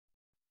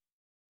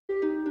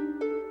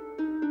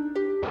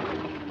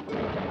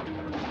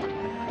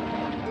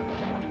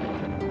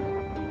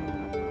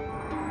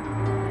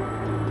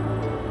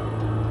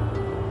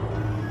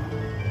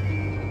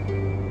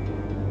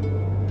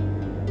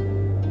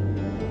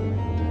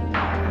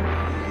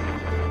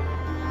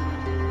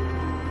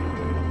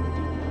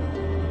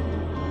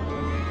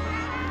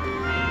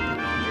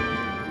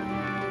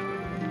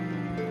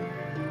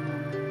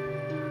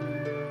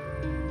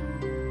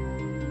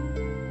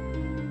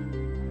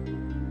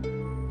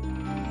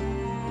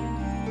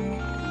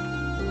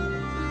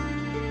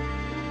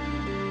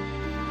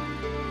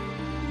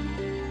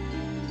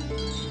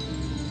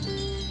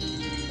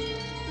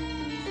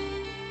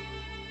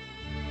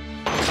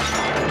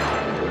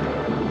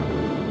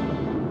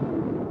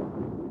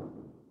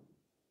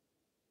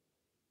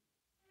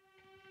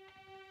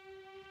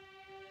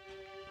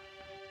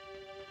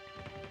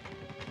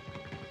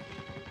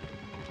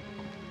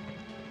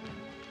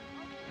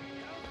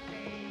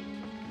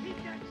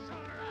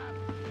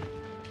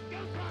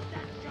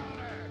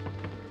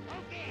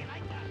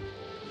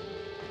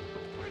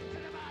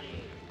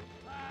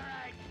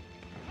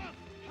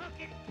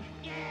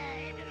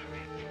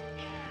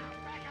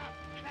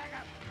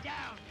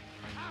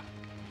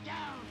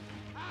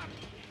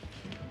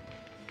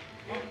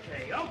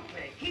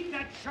Okay. Keep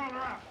that shoulder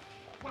up.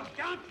 Well,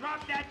 don't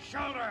drop that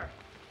shoulder.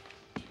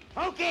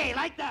 Okay,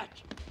 like that.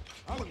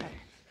 Okay.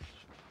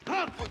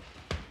 Up.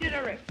 Get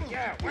a rip.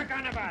 Yeah, work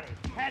on the body.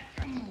 Head.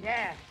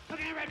 Yeah.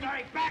 Look at the red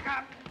body. Back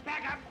up.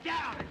 Back up.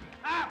 Down.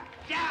 Up.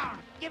 Down.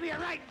 Give me a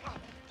right.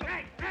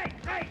 Right.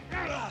 Right.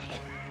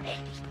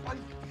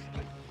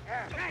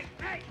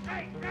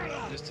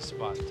 Just a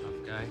spot,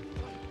 tough guy.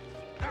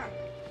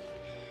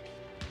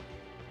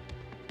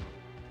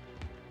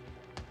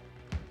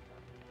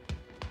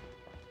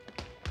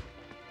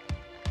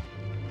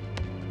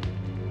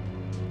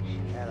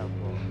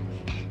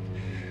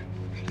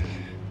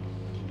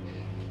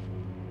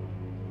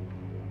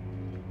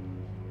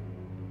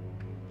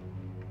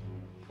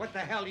 What the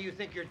hell do you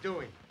think you're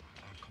doing?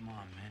 Oh, come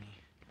on, Manny.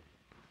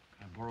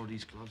 Can I borrow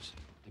these gloves?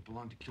 They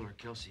belong to Killer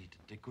Kelsey.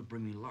 They could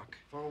bring me luck.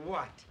 For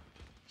what?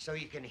 So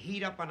you can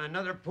heat up on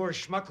another poor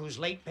schmuck who's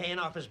late paying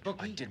off his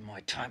bookie? I did my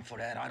time for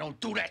that. I don't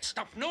do that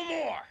stuff no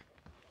more.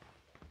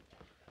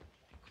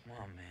 Come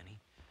on, Manny.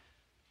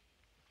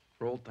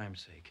 For old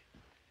time's sake.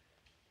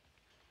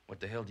 What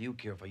the hell do you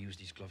care if I use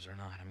these gloves or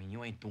not? I mean,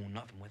 you ain't doing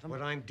nothing with them.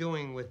 What I'm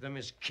doing with them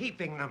is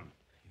keeping them.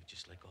 You're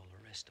just like all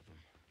the rest of them.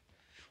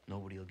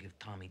 Nobody will give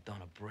Tommy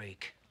Dunn a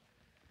break.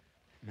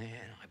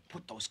 Man, I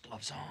put those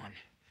gloves on.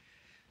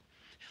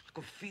 I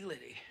could feel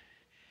it.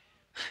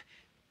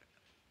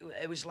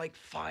 It was like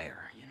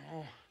fire, you know?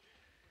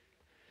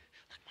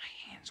 Like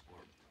my hands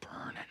were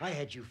burning. I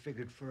had you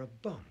figured for a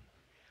bum.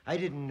 I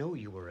didn't know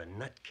you were a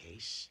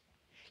nutcase.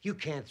 You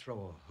can't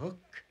throw a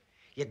hook.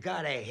 You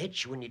got a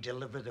hitch when you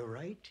deliver the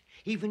right.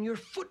 Even your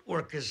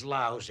footwork is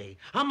lousy.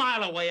 A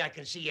mile away, I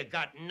can see you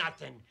got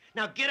nothing.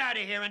 Now get out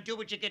of here and do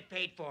what you get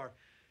paid for.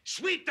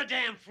 Sweep the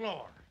damn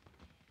floor.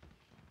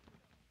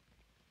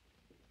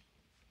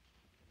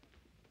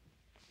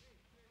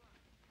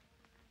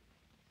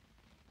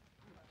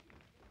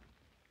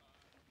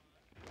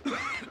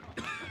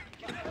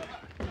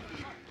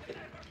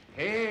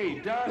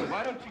 Hey, Don,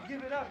 why don't you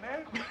give it up,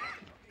 man?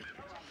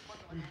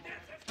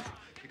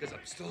 Because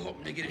I'm still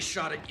hoping to get a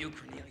shot at you,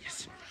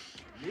 Cornelius.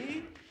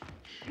 Me?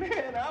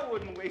 Man, I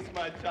wouldn't waste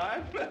my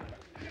time.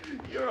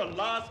 You're a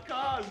lost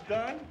cause,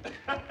 Don.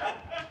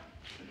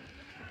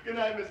 Good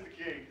night, Mr.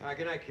 King.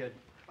 Good night, kid.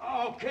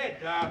 Oh, kid,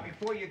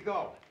 before you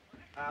go,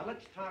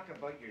 let's talk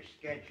about your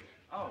schedule.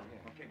 Oh,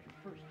 yeah, okay,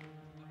 but first.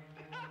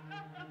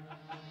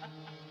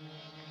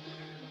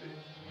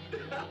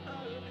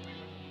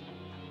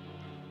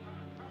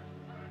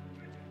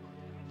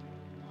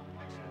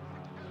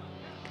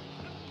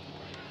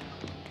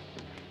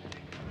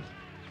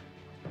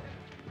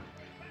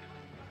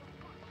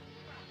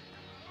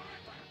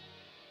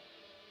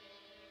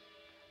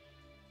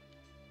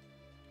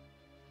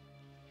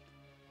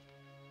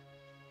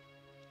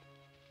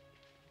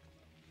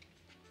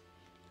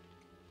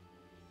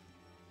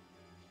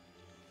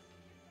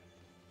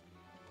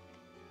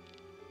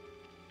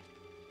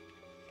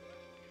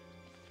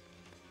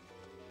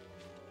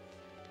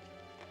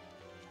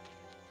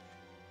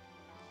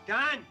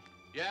 Don,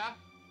 Yeah?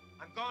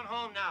 I'm going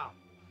home now.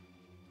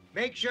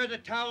 Make sure the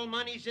towel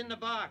money's in the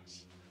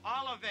box.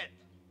 All of it.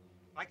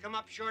 If I come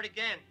up short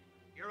again,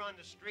 you're on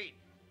the street.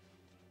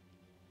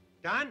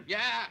 Don?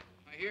 Yeah,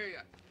 I hear you.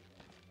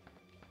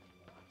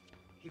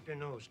 Keep your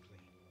nose clean.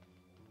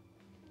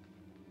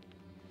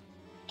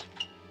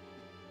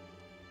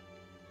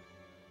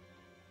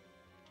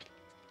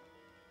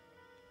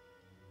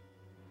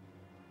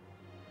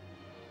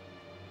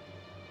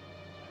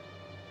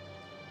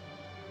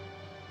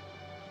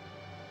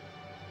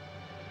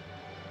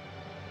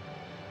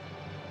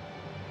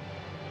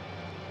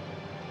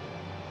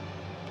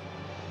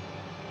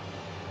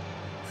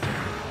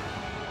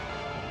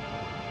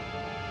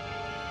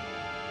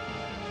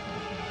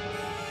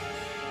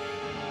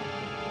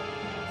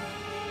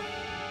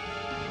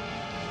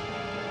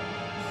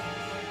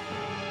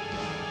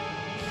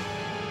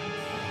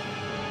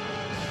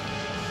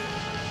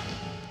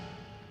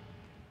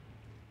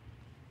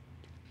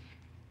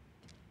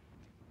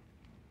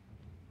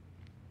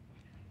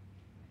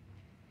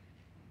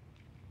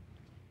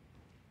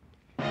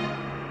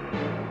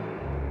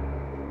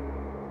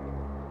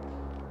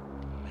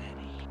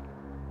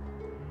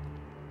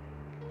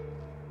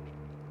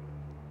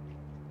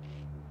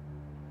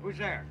 Who's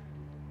there?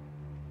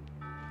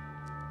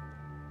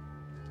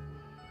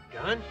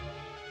 John? Is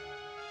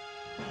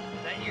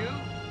that you?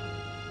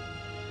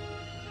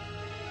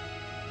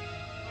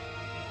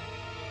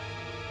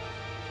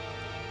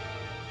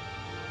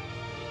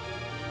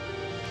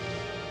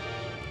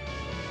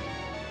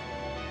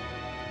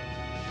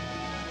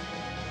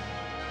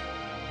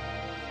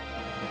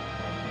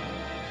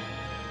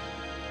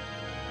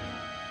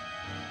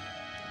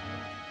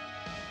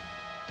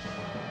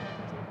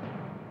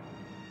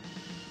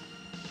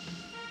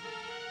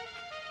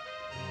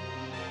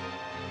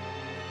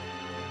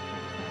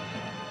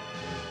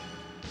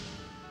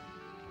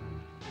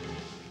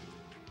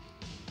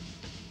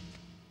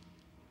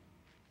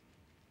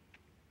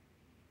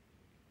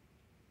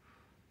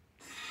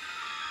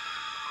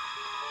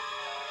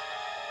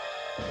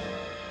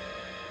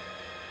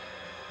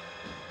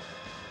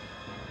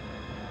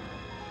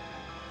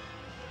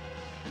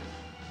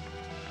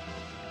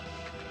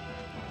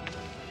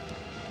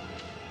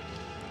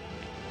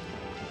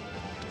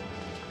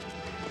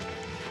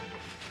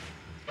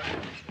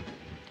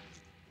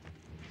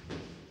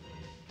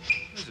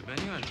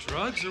 man? You on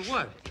drugs or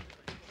what?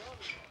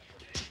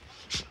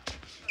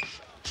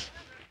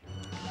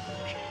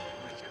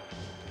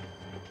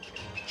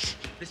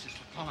 This is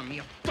for calling me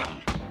a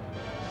bum.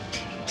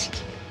 This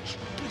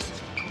is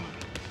for calling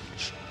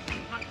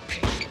me my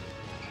patient.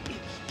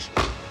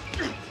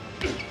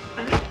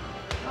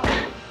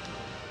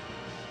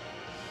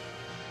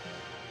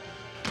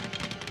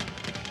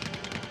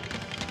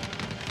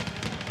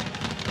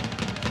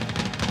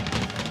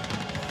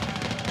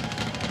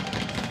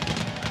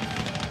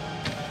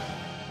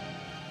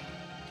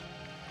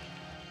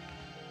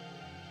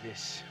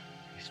 This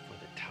is for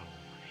the towel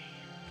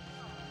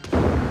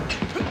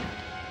money.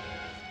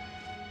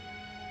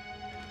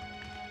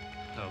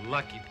 A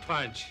lucky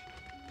punch.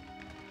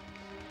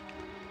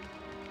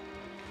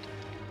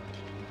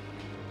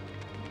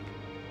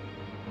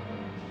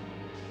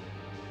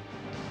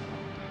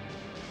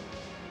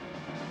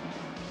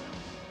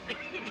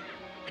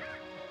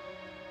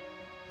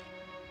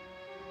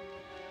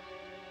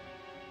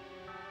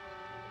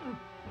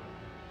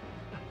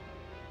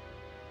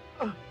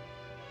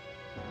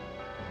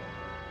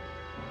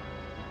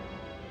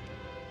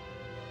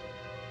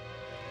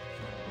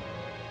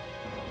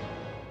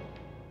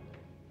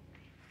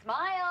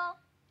 Smile.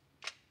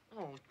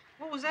 Oh,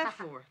 what was that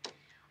for?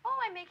 Oh,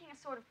 I'm making a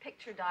sort of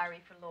picture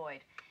diary for Lloyd.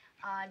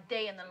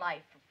 Day in the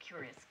life of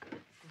Curious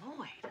Goods.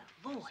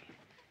 Lloyd.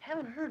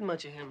 Haven't heard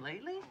much of him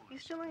lately. You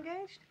still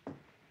engaged?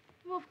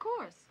 Well, of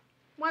course.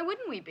 Why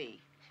wouldn't we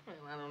be? Well,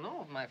 I don't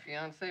know. If my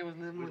fiancé was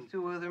living with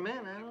 2 other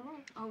men, I don't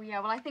know. Oh, yeah,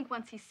 well, I think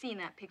once he's seen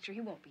that picture,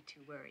 he won't be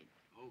too worried.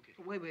 Okay.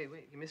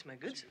 Wait. You missed my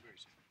good side.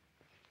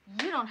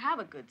 You don't have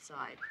a good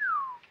side.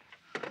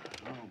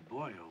 Oh,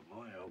 boy, oh,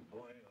 boy, oh,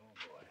 boy, oh,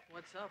 boy.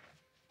 What's up?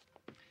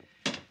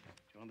 Do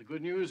you want the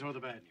good news or the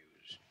bad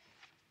news?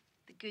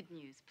 The good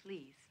news,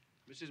 please.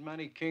 Mrs.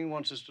 Manny King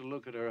wants us to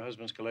look at her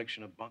husband's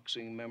collection of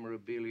boxing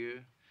memorabilia.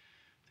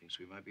 Thinks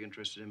we might be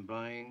interested in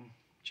buying.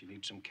 She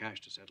needs some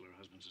cash to settle her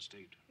husband's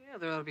estate. Yeah,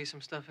 there ought to be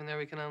some stuff in there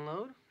we can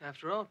unload.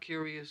 After all,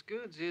 Curious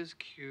Goods is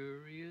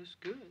Curious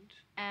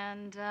Goods.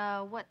 And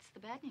what's the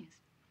bad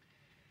news?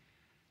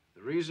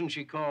 The reason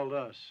she called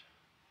us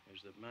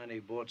is that Manny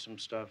bought some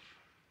stuff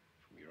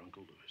from your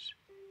Uncle Lewis.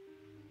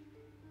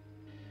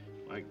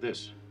 Like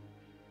this.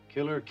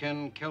 Killer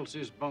Ken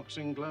Kelsey's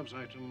boxing gloves,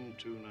 item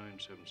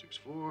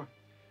 29764,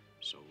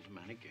 sold to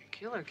Manny King.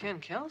 Killer Ken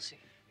Kelsey?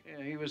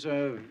 Yeah, he was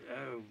a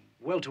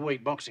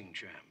welterweight boxing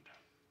champ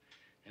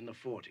in the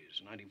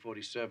 40s.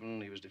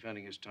 1947, he was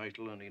defending his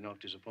title, and he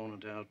knocked his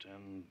opponent out,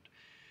 and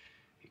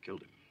he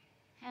killed him.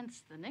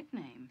 Hence the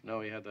nickname.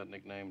 No, he had that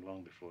nickname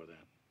long before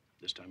that.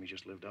 This time he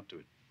just lived up to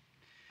it.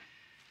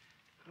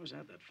 I was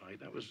at that fight.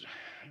 That was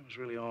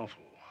really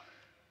awful.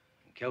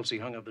 And Kelsey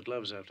hung up the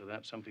gloves after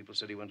that. Some people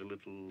said he went a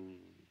little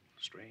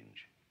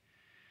strange.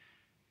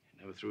 He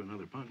never threw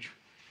another punch.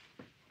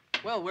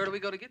 Well, where do we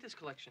go to get this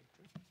collection?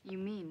 You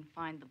mean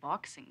find the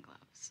boxing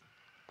gloves?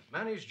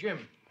 Manny's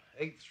Gym,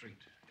 8th Street.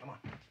 Come on.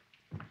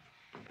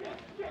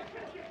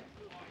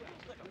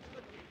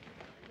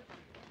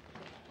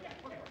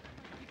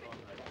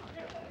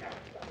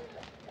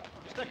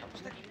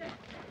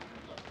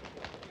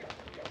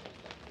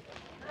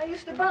 I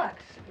used to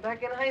box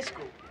back in high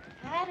school.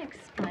 That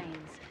explains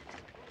it.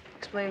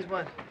 Explains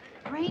what?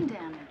 Brain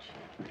damage.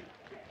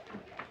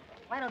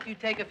 Why don't you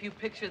take a few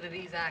pictures of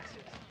these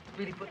axes?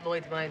 Really put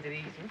Lloyd's mind at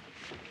ease,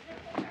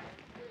 huh?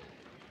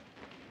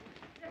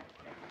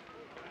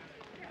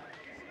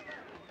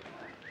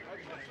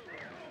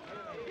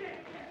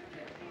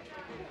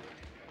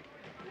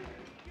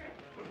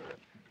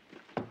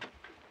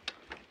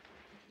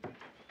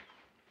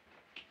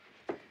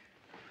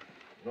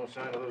 No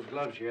sign of those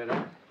gloves yet,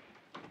 huh?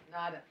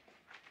 Nada.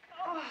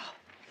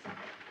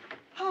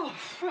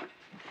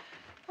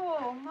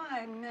 Oh,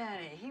 my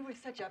Manny. He was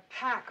such a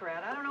pack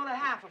rat. I don't know the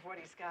half of what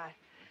he's got.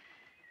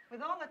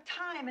 With all the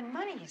time and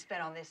money he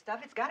spent on this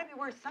stuff, it's got to be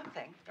worth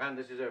something. And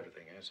this is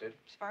everything, eh, Sid?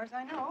 As far as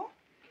I know.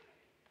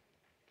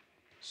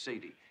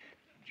 Sadie,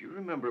 do you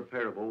remember a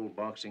pair of old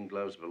boxing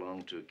gloves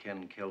belonged to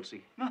Ken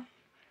Kelsey?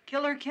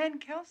 Killer Ken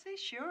Kelsey?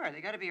 Sure.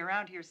 They got to be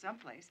around here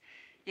someplace.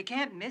 You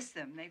can't miss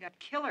them. They got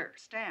killer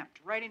stamped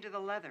right into the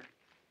leather.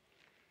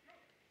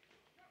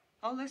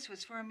 All this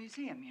was for a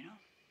museum, you know.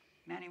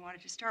 Manny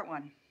wanted to start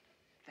one.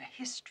 The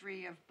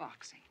history of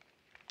boxing.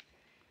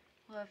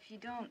 Well, if you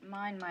don't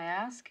mind my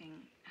asking,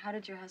 how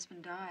did your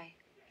husband die?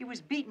 He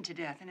was beaten to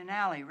death in an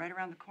alley right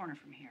around the corner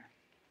from here.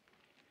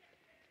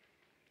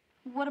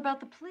 What about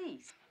the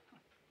police?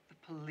 The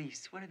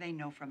police, what do they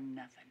know from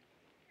nothing?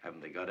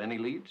 Haven't they got any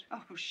leads?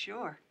 Oh,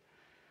 sure.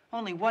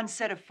 Only one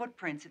set of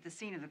footprints at the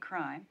scene of the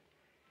crime.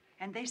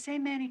 And they say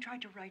Manny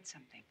tried to write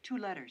something. 2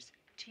 letters.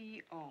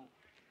 T-O.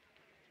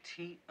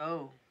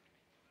 T-O.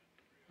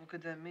 What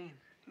could that mean?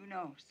 Who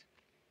knows?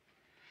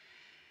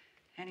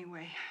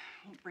 Anyway,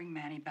 we'll bring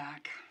Manny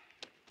back.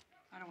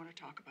 I don't want to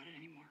talk about it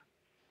anymore.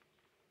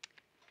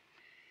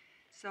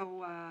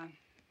 So,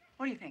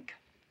 what do you think?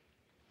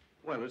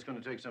 Well, it's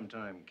going to take some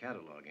time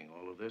cataloging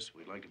all of this.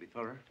 We'd like to be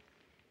thorough.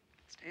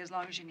 Stay as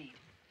long as you need.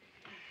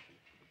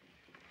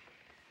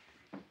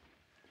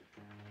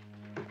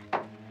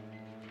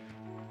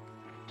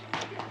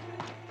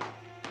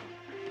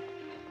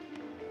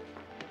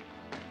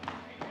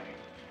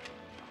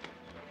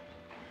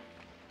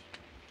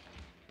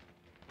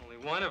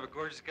 You one of a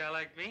gorgeous guy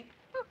like me?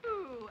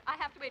 Woohoo! I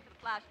have to wait for the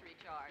flash to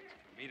recharge.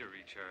 Me to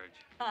recharge.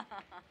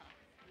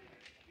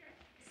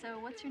 So,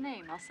 what's your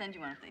name? I'll send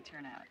you one if they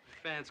turn out.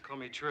 Fans call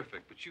me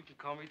terrific, but you can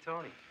call me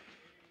Tony.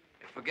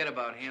 Hey, forget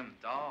about him,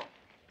 doll.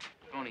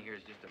 Tony here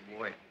is just a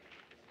boy.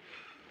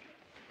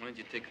 Why don't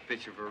you take a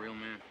picture of a real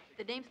man?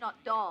 The name's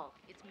not Doll,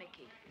 it's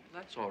Mickey.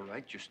 That's all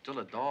right. You're still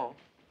a doll.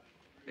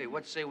 Hey,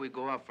 what say we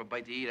go out for a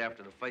bite to eat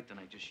after the fight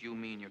tonight? Just you,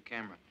 me, and your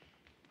camera.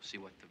 We'll see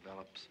what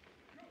develops.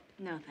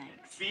 No,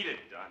 thanks. Beat it,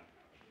 Don.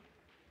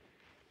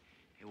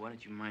 Hey, why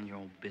don't you mind your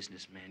own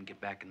business, man?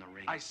 Get back in the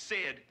ring. I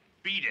said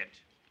beat it.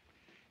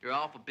 You're an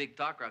awful big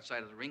talker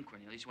outside of the ring,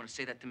 Cornelius. You want to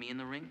say that to me in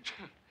the ring?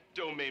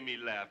 Don't make me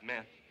laugh,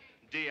 man.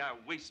 The day I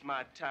waste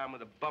my time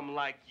with a bum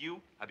like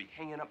you, I'll be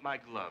hanging up my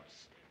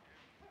gloves.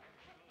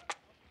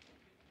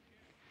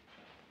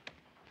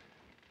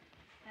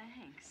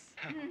 Thanks.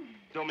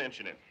 Don't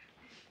mention it.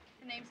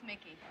 The name's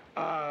Mickey.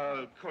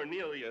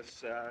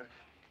 Cornelius,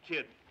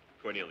 Kid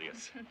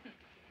Cornelius.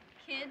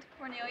 Kid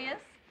Cornelius?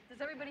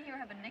 Does everybody here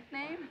have a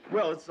nickname?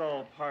 Well, it's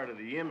all part of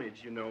the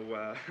image, you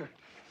know.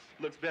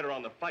 Looks better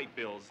on the fight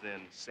bills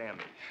than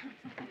Sammy.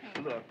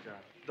 Look,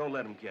 don't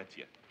let him get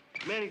you.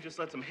 Manny just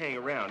lets him hang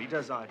around. He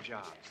does odd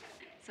jobs.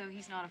 So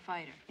he's not a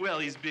fighter? Well,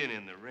 he's been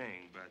in the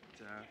ring, but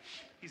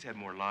he's had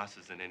more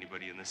losses than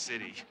anybody in the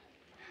city.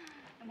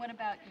 And what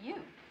about you?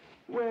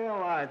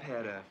 Well, I've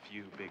had a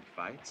few big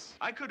fights.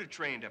 I could have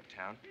trained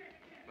uptown,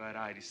 but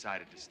I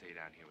decided to stay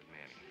down here with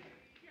Manny.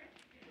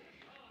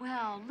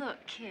 Well,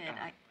 look, kid,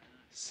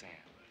 Sam.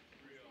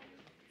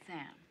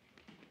 Sam.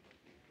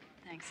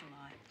 Thanks a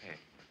lot. Hey,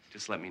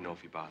 just let me know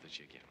if he bothers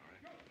you again, all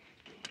right?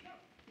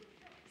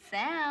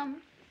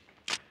 Sam.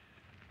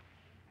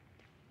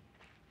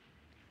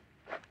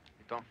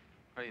 Hey, Tom.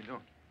 How you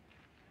doing?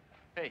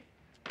 Hey.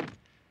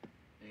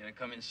 You gonna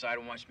come inside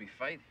and watch me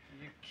fight?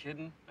 Are you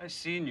kidding? I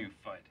seen you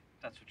fight.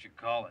 That's what you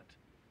call it.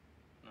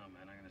 No,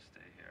 man, I'm gonna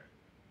stay here.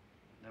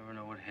 Never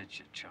know what hits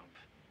you, chump.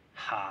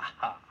 Ha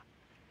ha.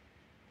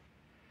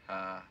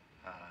 Ha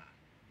ha.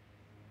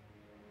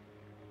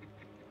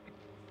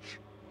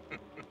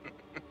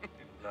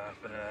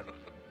 Laughing at him.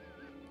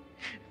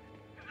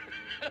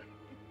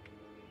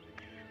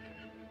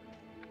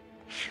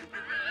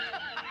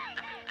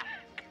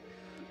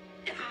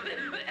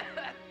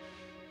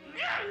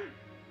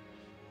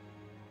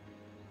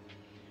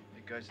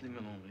 Hey, guys, leave me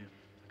alone, will you?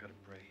 I gotta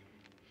pray.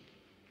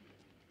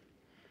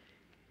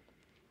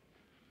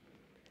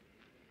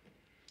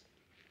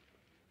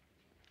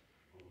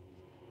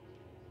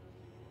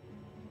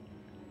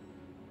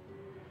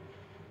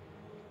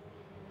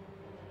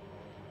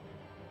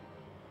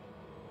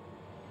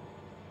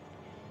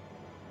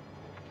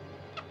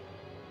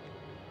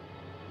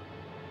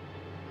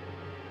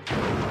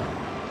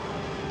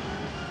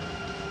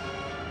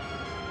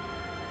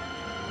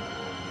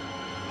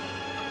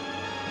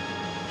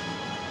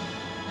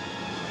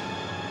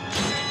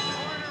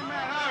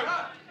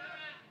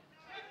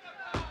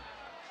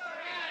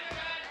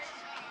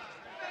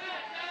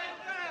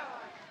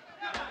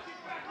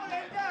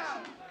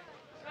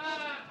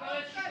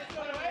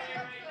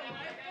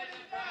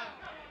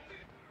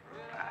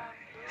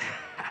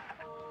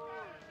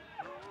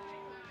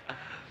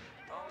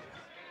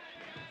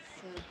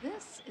 So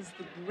this is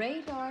the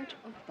great art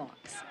of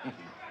boxing.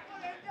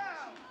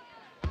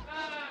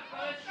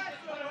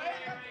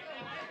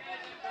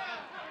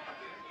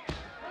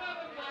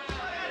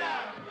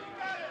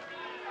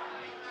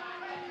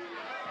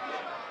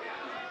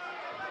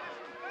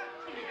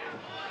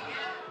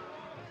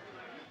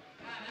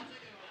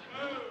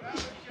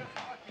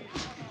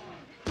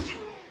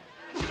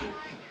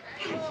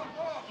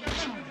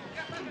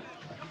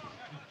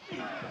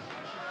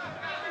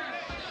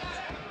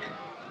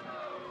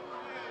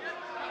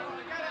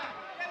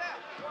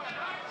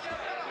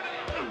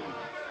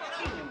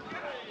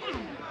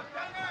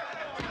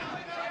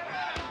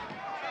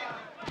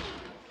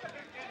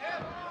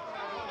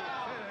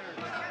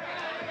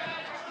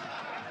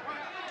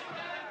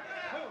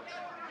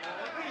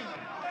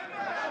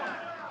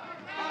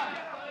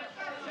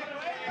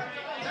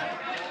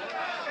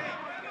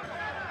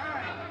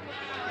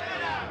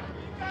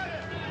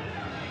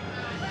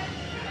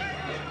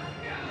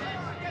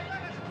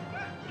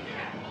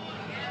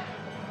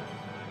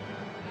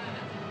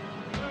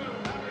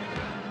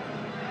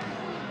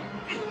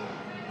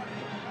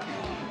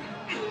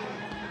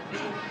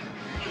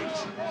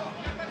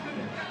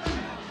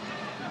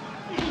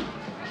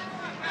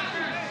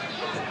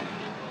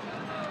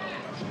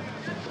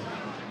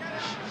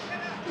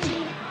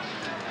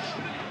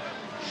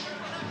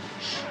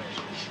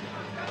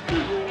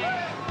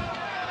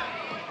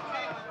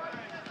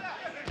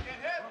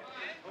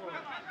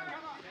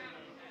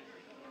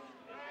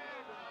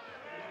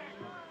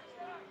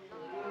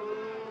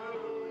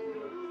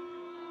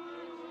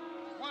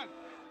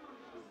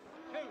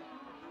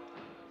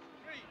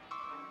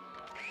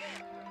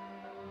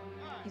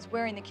 He's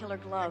wearing the killer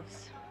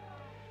gloves.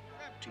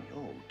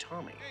 Oh,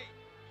 Tommy.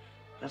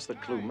 That's the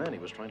clue Manny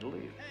was trying to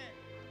leave.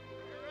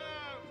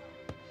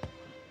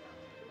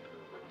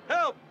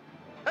 Help!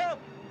 Help!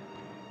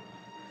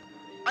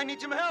 I need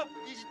some help.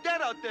 He's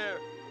dead out there.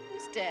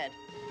 Who's dead?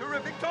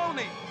 Terrific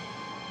Tony.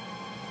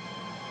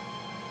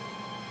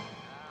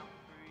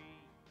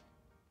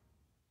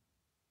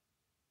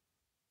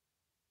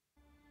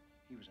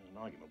 He was in an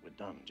argument with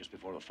Dunn just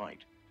before the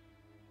fight.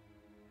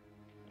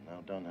 And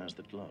now Dunn has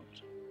the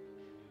gloves.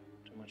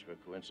 Too much of a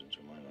coincidence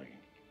for my liking.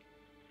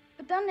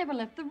 But Dunn never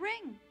left the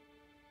ring.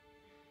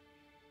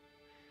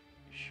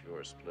 He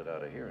sure split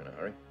out of here in a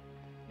hurry.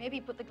 Maybe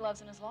he put the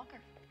gloves in his locker.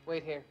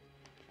 Wait here.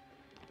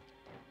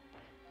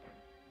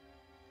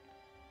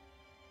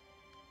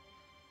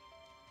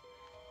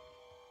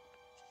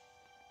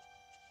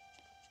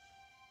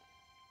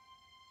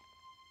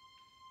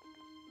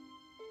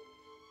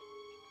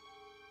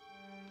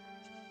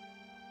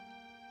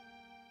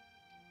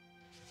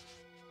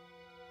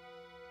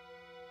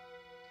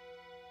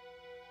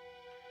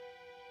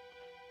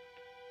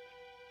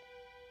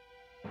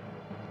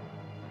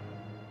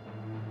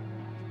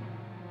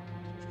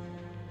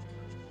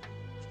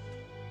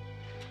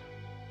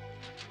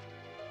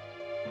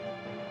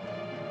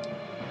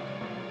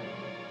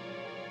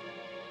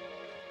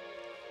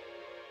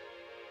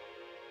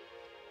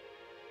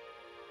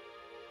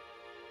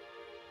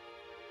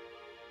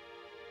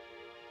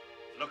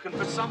 Looking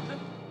for something?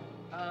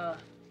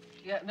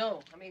 Yeah,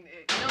 no. I mean,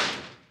 no.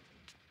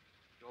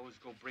 You always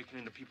go breaking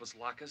into people's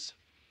lockers?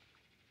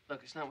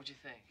 Look, it's not what you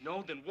think.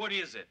 No, then what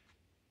is it?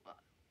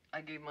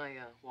 I gave my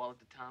wallet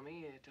to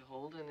Tommy to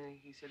hold, and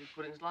he said he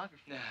put it in his locker.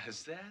 Now,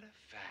 is that a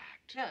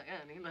fact? Yeah,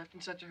 and he left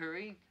in such a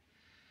hurry.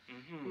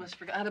 Mm-hmm. He must have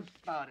forgot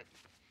about it.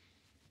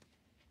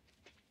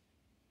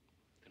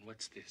 Then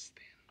what's this,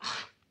 then?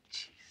 Oh,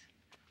 jeez.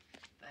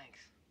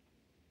 Thanks.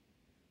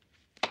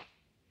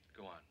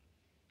 Go on.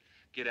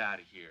 Get out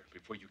of here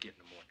before you get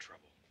into more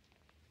trouble.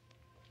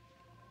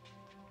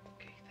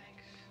 Okay,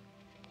 thanks.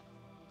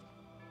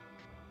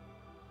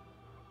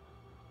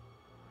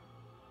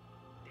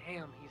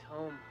 Damn, he's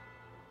home.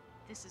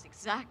 This is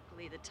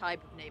exactly the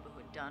type of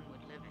neighborhood Dunn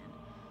would live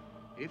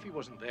in. If he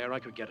wasn't there, I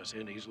could get us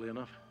in easily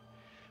enough.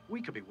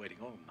 We could be waiting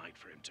all night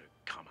for him to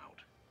come out.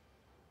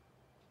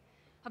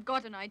 I've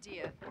got an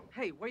idea.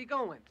 Hey, where you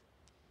going?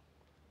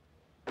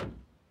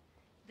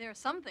 There are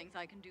some things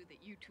I can do that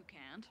you two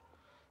can't.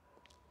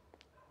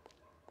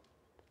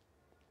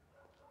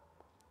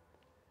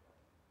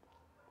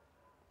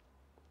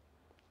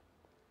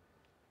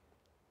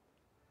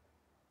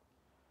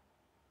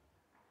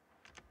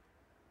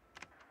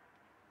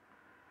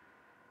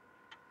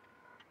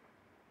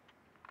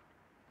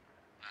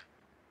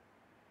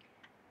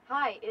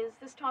 Hi, is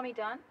this Tommy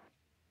Dunn?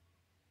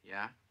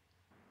 Yeah?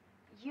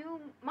 You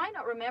might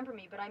not remember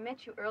me, but I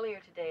met you earlier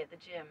today at the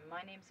gym.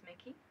 My name's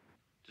Mickey.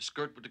 The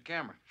skirt with the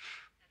camera.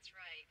 That's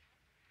right.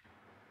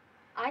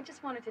 I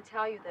just wanted to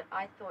tell you that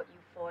I thought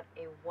you fought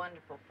a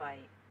wonderful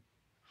fight.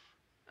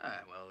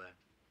 Well, it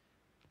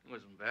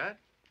wasn't bad.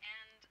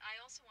 And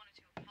I also wanted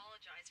to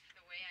apologize for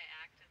the way I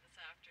acted this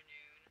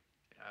afternoon.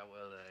 Yeah,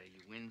 well,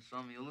 you win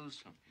some, you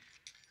lose some.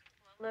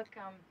 Well, look,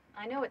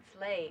 I know it's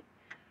late,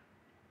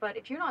 but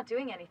if you're not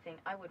doing anything,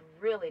 I would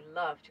really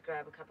love to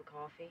grab a cup of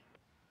coffee.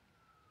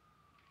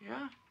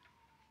 Yeah?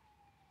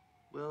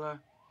 Well,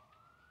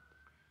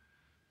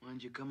 why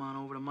don't you come on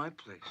over to my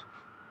place?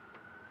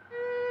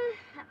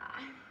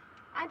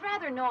 I'd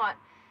rather not.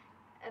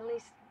 At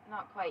least,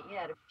 not quite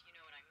yet, if you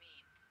know what I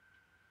mean.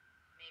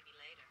 Maybe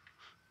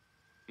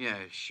later.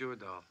 Yeah, sure,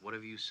 doll.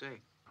 Whatever you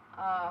say.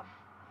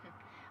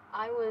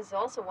 I was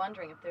also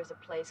wondering if there's a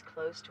place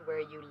close to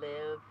where you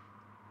live.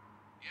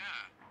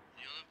 Yeah,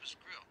 the Olympus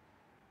Grill.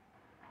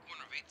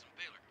 Corner of 8th and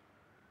Baylor.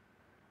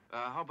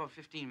 How about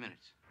 15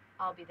 minutes?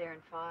 I'll be there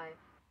in 5.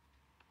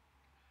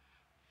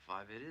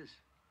 5 it is.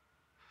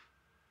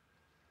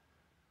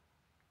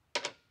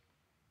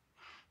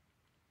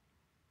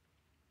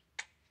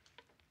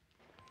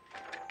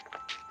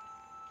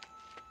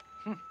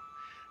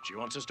 She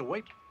wants us to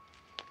wait.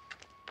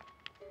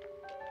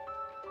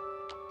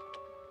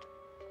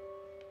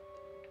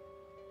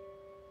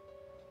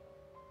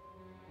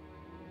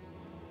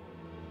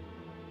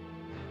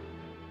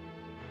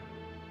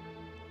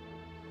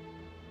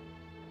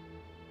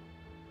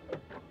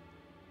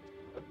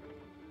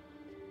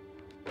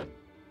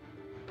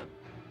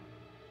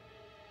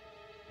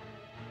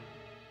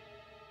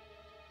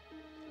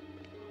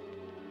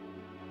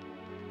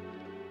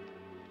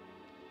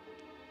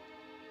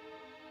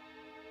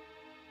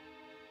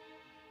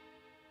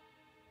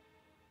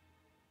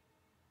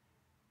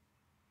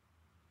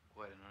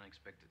 Quite an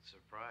unexpected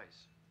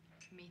surprise.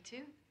 Me too.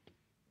 You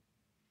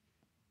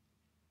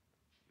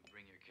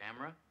bring your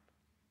camera?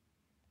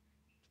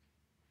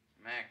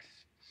 Max,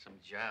 some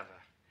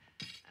Java,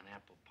 an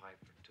apple pie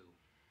for 2.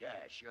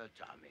 Yeah, sure,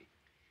 Tommy.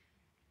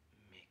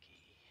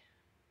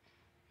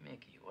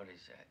 Mickey, what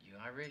is that? You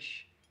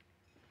Irish?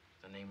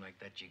 A name like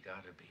that, you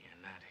gotta be,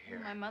 and not here.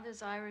 My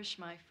mother's Irish,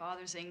 my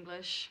father's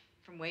English,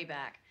 from way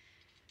back.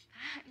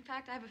 In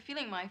fact, I have a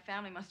feeling my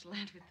family must have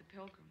landed with the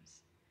Pilgrims.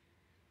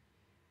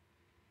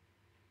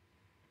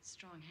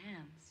 Strong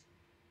hands.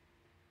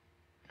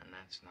 And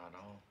that's not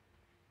all.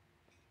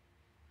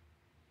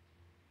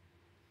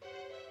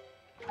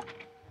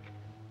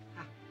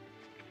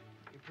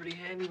 pretty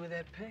handy with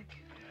that pick.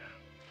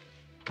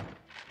 Yeah.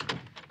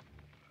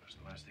 That's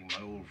the last thing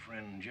my old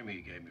friend Jimmy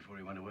gave me before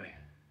he went away.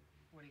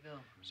 Where'd he go?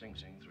 Sing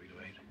Sing, 3 to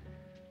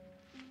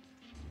 8.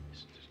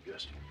 It's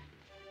disgusting.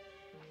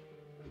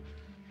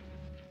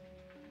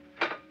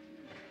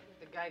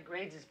 The guy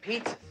grades his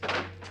pizzas.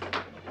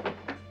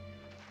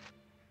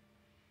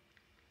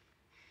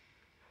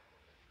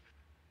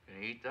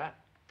 Gonna eat that?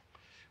 Or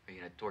are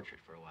you gonna torture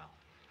it for a while?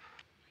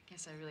 I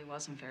guess I really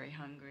wasn't very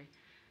hungry.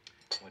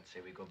 What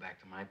say we go back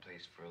to my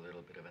place for a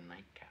little bit of a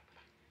nightcap?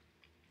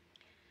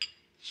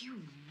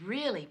 You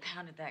really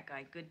pounded that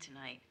guy good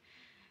tonight.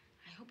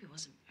 I hope he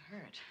wasn't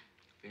hurt.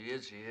 If he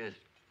is, he is.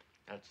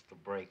 That's the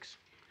breaks.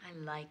 I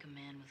like a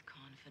man with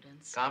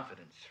confidence.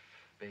 Confidence,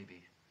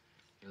 baby.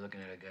 You're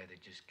looking at a guy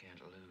that just can't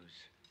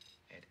lose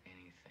at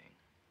anything.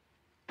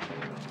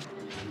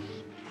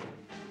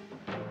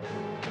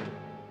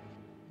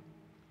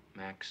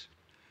 Max,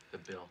 the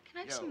bill.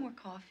 Can I have some more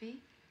coffee?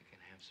 You can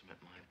have some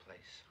at my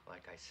place.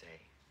 Like I say,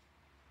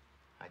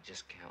 I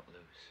just can't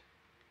lose.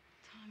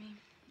 Tommy,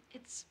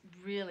 it's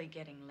really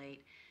getting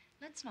late.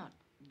 Let's not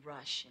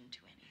rush into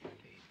anything.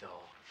 Hey,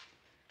 doll.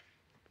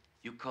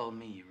 You called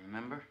me, you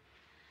remember?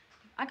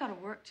 I gotta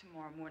work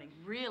tomorrow morning,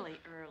 really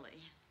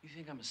early. You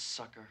think I'm a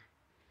sucker?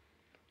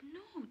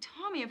 No,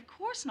 Tommy, of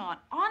course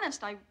not.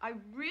 Honest, I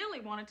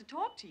really wanted to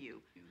talk to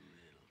you. You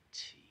little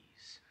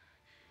tease.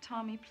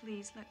 Tommy,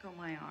 please, let go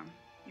my arm.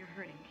 You're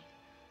hurting me.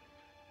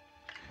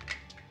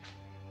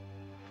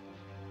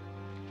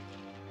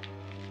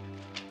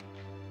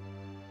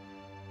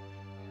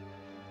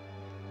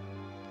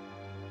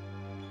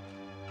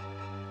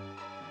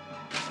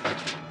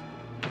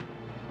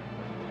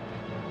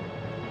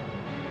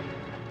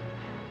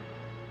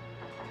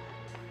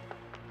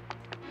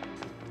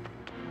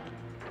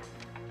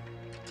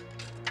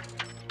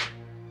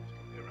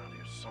 Be around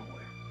here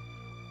somewhere.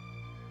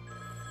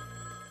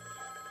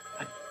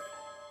 Pick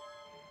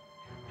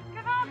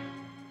it up!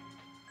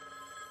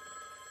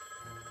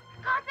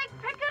 Karthik,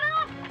 pick it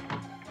up!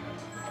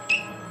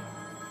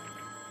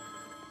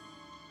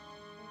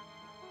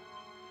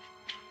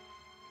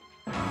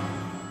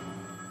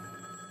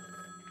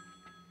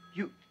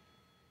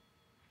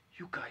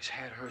 You guys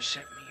had her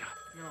set me up.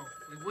 No,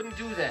 we wouldn't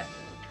do that.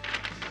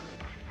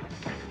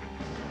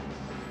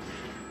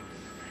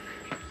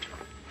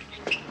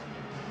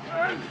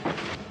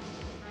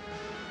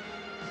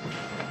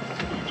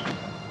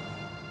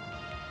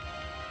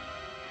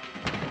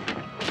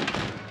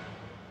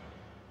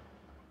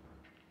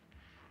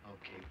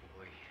 Okay,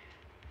 boy.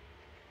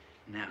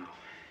 Now,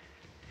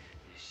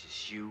 this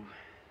is you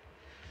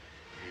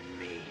and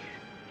me.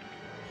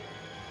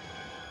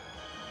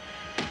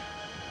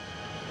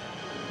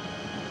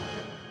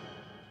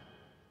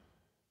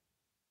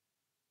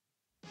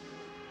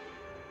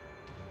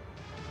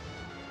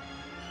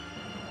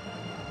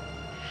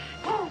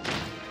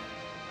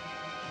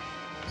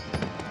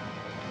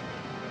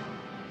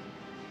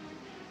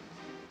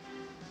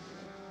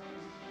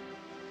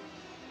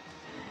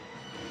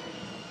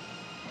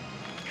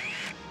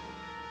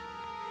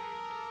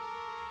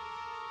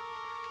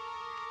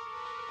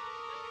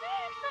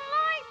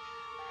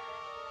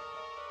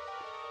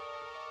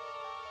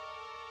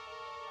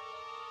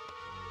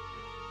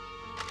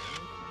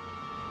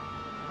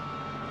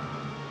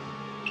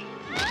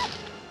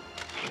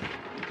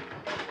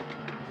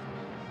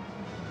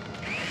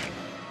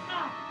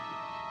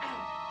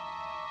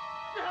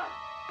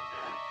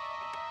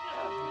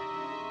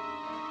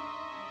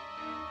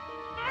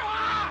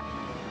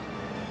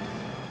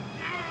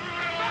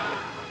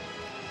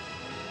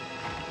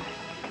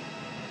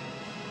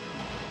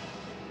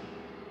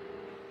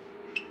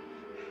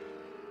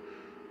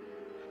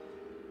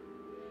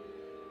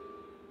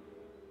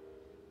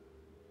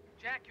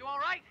 Jack, you all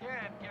right?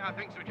 Yeah,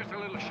 things are just a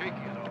little shaky,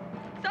 you know.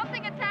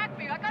 Something attacked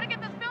me. I gotta get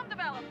this film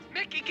developed.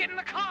 Mickey, get in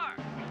the car!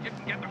 You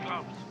didn't get the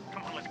gloves.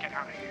 Come on, let's get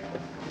out of here.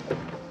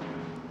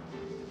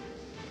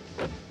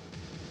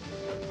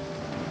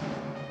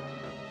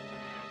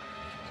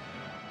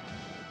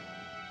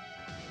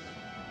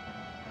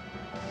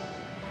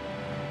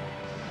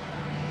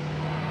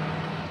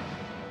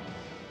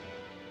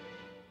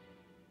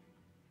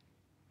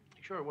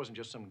 You sure it wasn't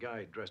just some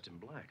guy dressed in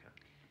black, huh?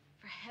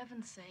 For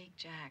heaven's sake,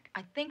 Jack,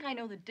 I think I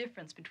know the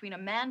difference between a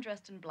man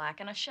dressed in black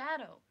and a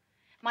shadow.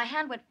 My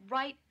hand went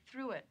right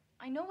through it.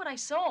 I know what I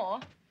saw.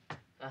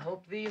 I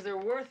hope these are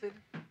worth it.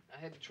 I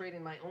had to trade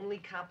in my only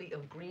copy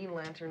of Green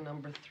Lantern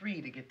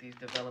 #3 to get these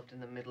developed in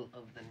the middle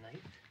of the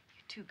night.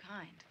 You're too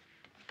kind.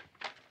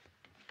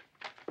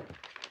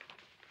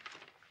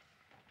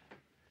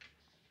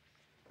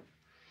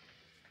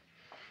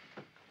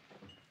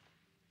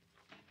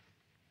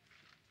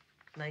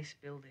 Nice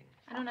building.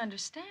 I don't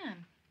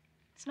understand.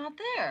 It's not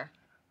there.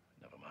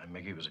 Never mind,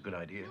 Mickey. It was a good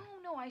idea.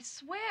 No, I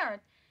swear.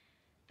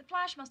 The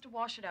flash must have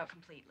washed it out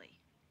completely.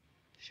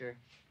 Sure.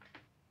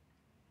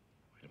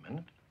 Wait a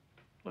minute.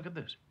 Look at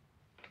this.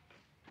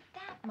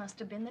 That must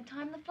have been the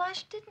time the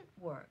flash didn't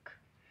work.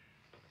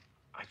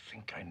 I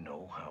think I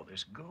know how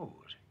this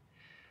goes.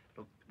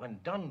 Look, when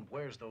Dunn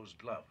wears those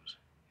gloves,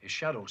 his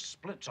shadow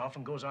splits off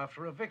and goes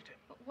after a victim.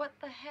 But what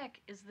the heck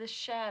is this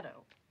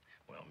shadow?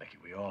 Well, Mickey,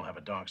 we all have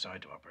a dark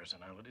side to our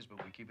personalities,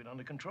 but we keep it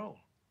under control.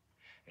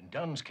 In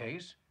Dunn's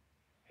case,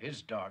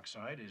 his dark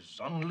side is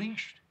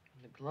unleashed.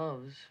 The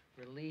gloves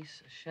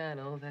release a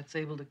shadow that's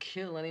able to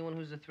kill anyone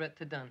who's a threat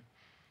to Dunn.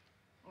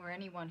 Or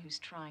anyone who's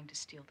trying to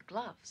steal the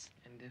gloves.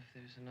 And if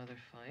there's another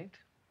fight?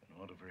 In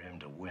order for him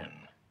to win,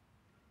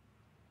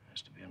 there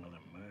has to be another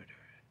murder.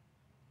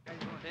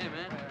 Hey,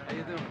 man. How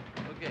you doing?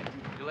 Okay.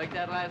 You like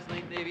that last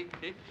night, Davey?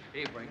 Hey,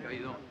 Frank. How you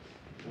doing?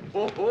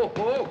 Ho, ho,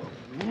 ho!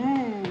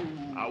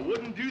 Ooh! I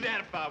wouldn't do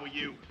that if I were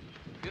you.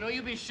 You know,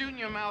 you've been shooting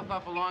your mouth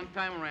off a long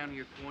time around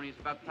here, Corny. It's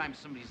about time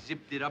somebody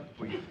zipped it up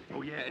for you.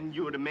 Oh, yeah, and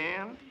you're the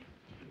man?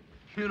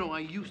 You know, I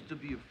used to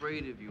be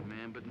afraid of you,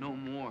 man, but no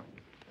more.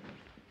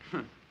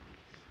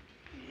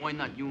 Why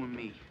not you and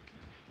me?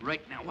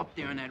 Right now, up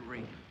there in that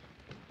ring.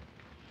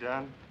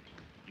 Dunn,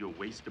 you'll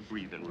waste the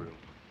breathing room.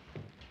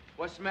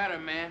 What's the matter,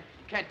 man?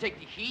 You can't take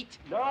the heat?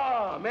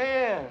 Nah,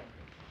 man.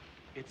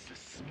 It's the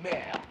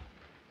smell.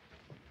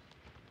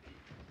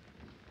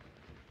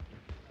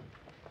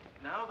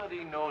 Now that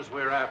he knows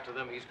we're after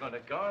them, he's going to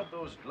guard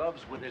those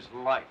gloves with his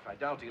life. I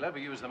doubt he'll ever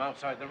use them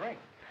outside the ring.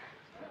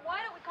 Why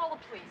don't we call the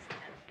police?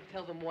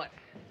 Tell them what?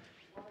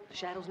 The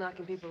shadow's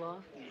knocking people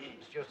off?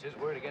 It's just his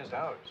word against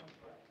ours.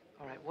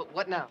 All right,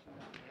 what now?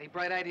 Any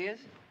bright ideas?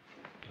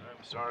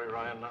 I'm sorry,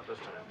 Ryan, not this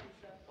time.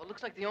 Well, it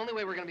looks like the only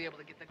way we're going to be able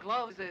to get the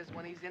gloves is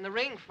when he's in the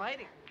ring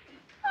fighting.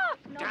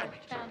 No Damn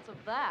it. chance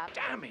of that.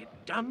 Damn it!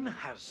 Dunn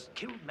has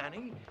killed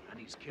Manny, and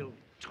he's killed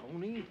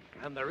Tony,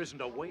 and there isn't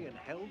a way in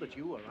hell that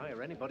you or I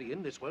or anybody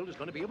in this world is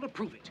going to be able to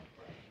prove it.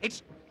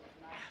 It's...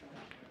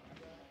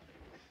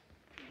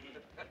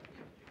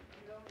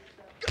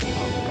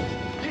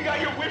 You got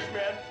your wish,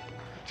 man.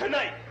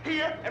 Tonight,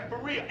 here and for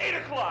real, 8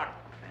 o'clock.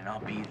 And I'll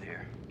be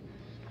there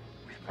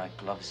with my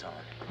gloves on.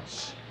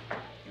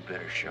 You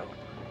better show.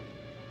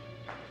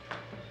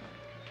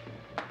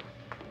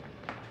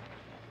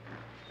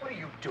 What are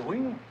you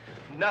doing?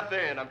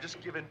 Nothing. I'm just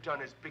giving Dunn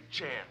his big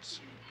chance.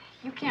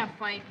 You can't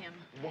fight him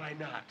Why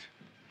not?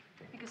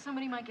 because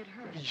somebody might get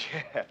hurt.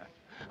 Yeah.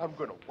 I'm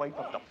gonna wipe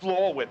up the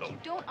floor with him. You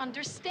don't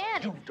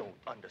understand. You don't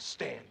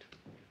understand.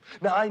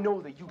 Now, I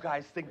know that you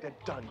guys think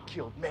that Dunn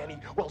killed Manny.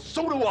 Well,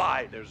 so do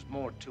I. There's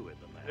more to it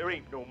than that. There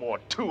ain't no more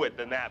to it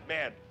than that,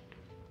 man.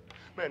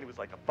 Manny was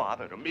like a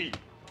father to me.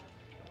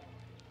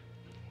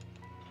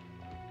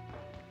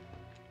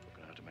 We're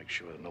going to have to make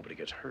sure that nobody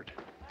gets hurt.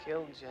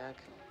 Killed, Jack.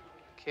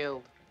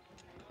 Killed.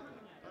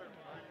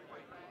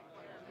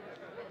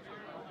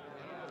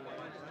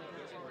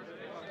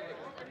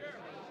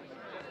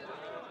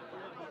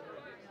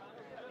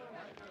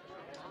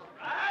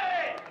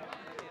 Hey!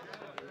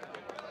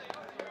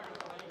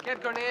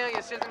 Kid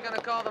Cornelius isn't going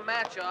to call the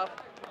match off.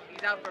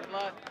 He's out for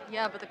blood.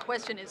 Yeah, but the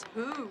question is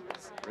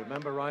whose?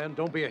 Remember, Ryan,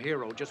 don't be a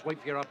hero. Just wait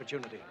for your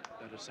opportunity.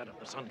 Better set up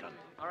the sun gun.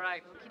 All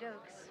right. Okey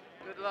dokes.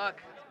 Good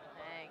luck.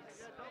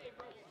 Thanks.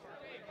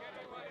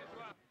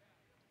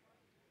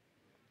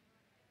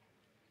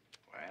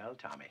 Well,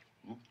 Tommy.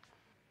 You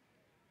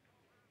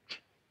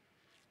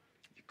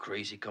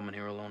crazy coming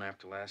here alone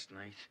after last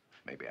night?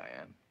 Maybe I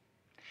am.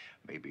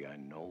 Maybe I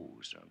know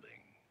something.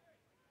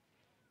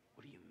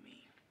 What do you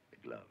mean? The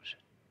gloves.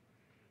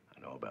 I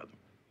know about them.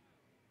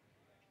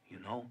 You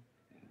know?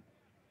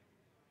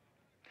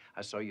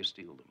 I saw you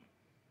steal them.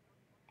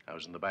 I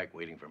was in the back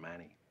waiting for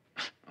Manny.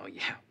 Oh,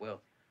 yeah,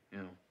 well, you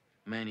know,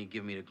 Manny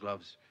give me the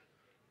gloves.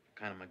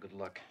 Kind of my good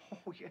luck.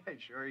 Oh, yeah,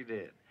 sure he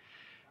did.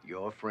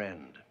 Your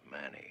friend,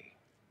 Manny.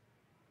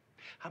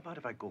 How about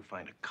if I go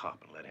find a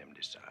cop and let him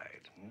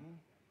decide,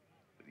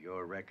 With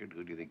your record,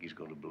 who do you think he's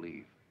going to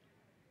believe?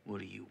 What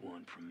do you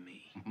want from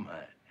me?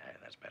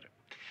 That's better.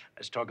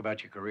 Let's talk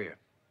about your career.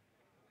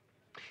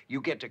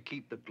 You get to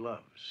keep the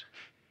gloves.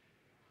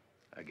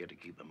 I get to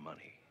keep the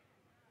money.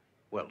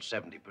 Well,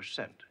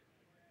 70%.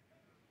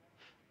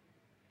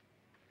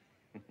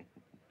 We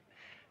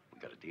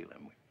got a deal,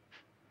 haven't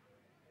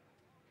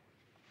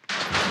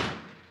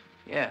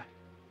we? Yeah,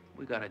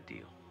 we got a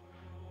deal.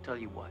 Tell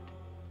you what.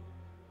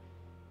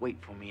 Wait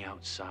for me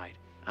outside,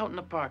 out in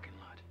the parking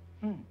lot.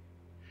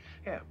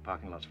 Yeah,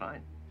 parking lot's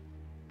fine.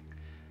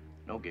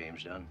 No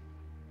games done.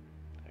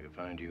 I can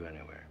find you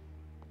anywhere.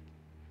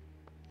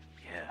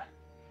 Yeah.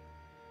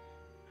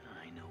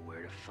 I know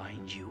where to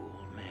find you,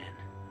 old man.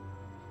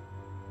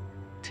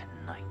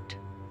 Tonight. Did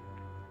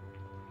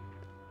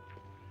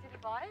you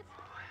buy it?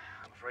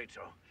 I'm afraid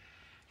so.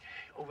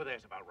 Over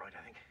there's about right,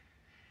 I think.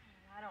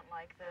 I don't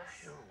like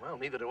this. Oh, well,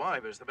 neither do I,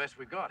 but it's the best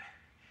we've got.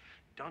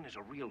 Dunn is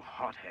a real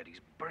hothead. He's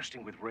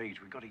bursting with rage.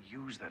 We've got to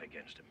use that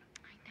against him.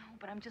 I know,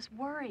 but I'm just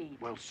worried.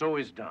 Well, so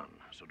is Dunn,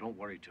 so don't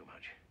worry too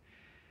much.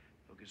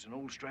 Look, it's an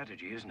old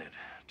strategy, isn't it?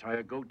 Tie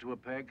a goat to a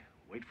peg,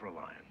 wait for a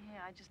lion.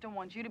 Yeah, I just don't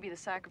want you to be the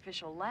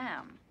sacrificial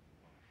lamb.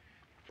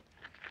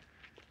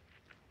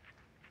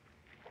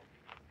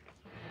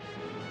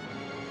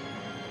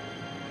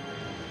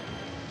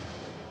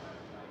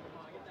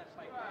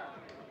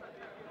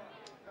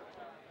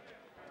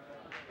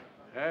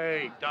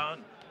 Hey,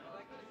 Dunn.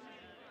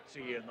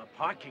 See you in the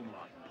parking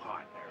lot,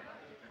 partner.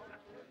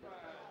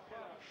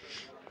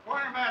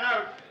 Corner man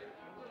out.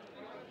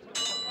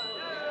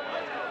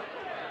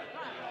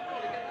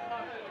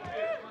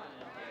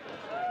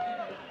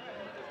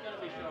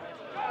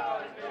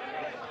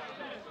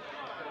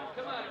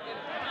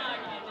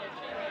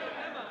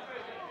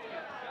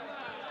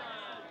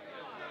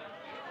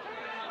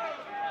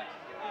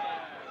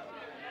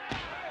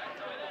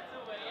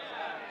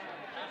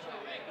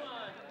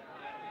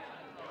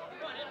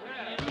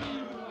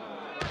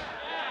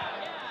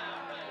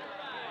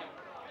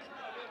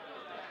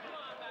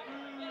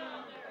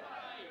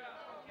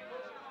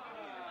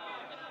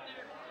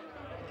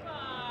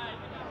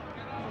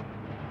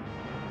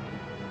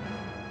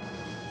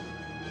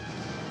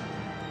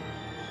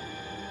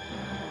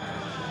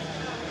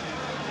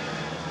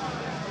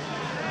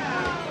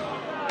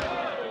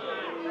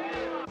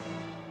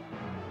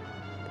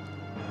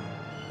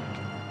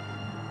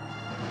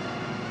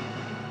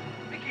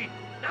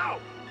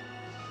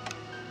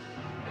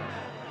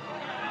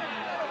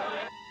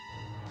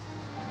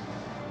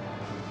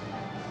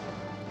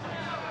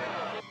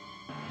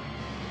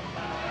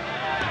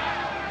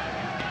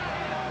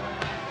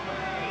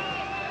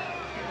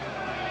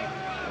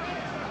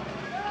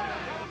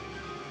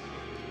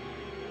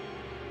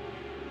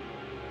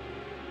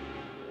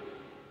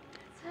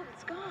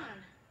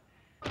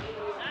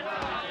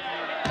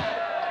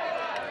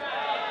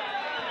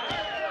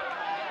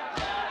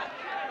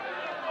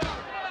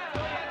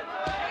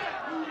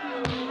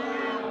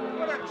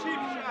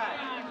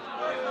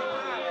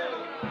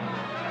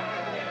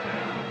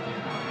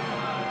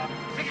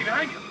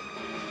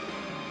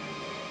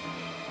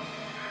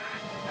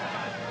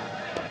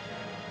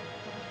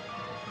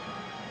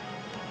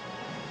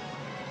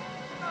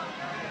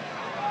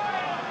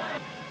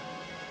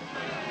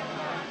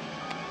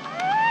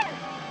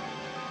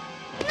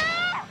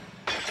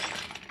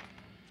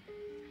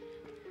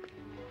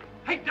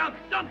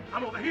 gun.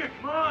 I'm over here.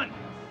 Come on.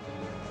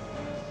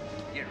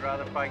 You'd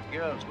rather fight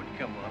girls. Would you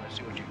come on? Let's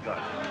see what you've got.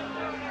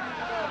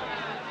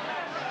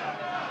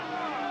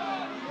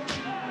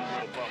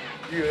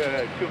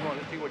 Yeah, come on.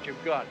 Let's see what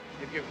you've got.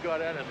 If you've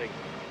got anything.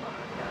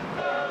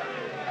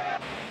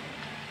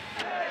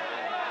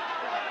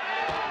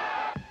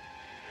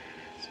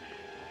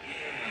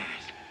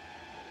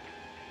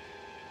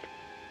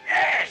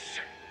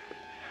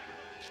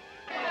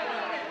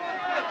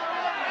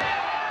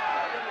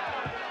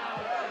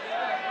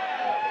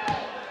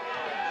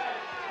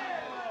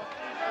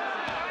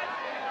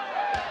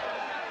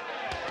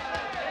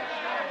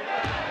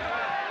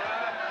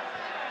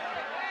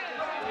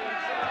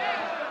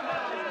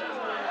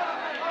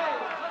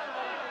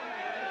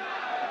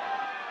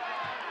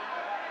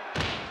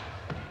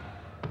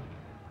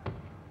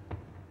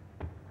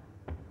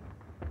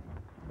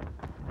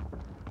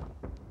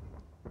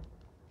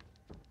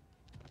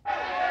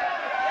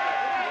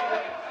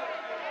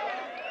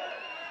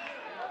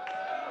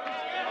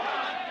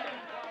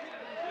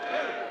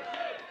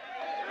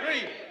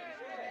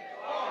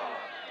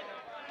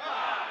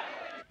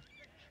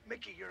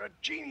 Mickey, you're a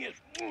genius.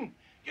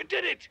 You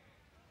did it.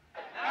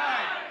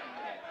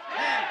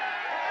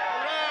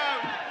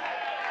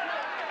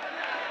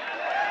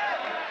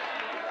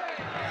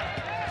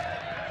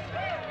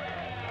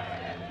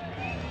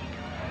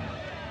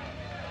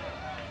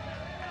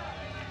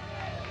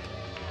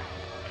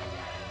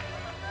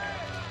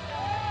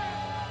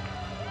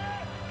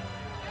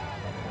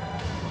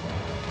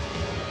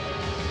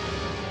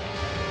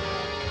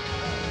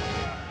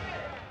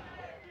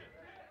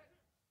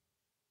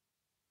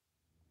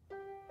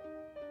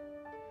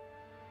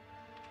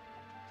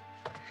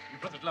 You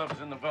put the gloves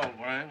in the vault,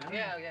 Brian. Huh?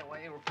 Yeah,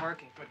 while you were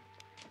parking. But,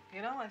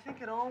 you know, I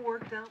think it all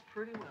worked out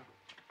pretty well.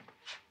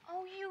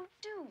 Oh, you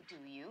do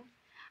you?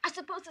 I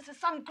suppose this is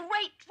some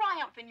great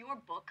triumph in your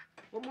book.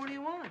 What more do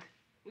you want?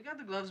 We got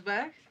the gloves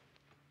back.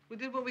 We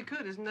did what we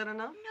could. Isn't that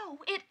enough? No,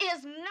 it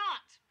is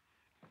not.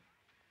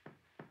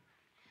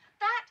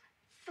 That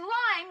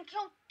slime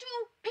killed 2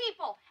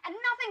 people, and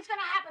nothing's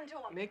gonna happen to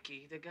him.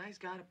 Mickey, the guy's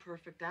got a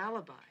perfect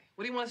alibi.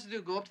 What do you want us to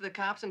do, go up to the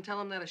cops and tell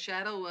them that a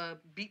shadow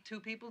beat 2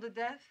 people to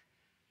death?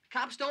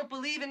 Cops don't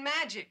believe in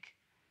magic.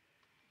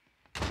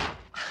 I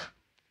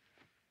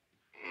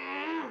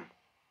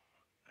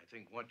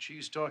think what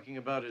she's talking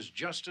about is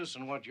justice,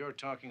 and what you're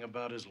talking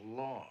about is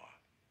law.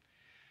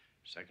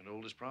 Second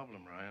oldest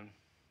problem, Ryan.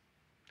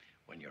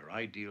 When your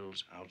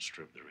ideals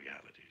outstrip the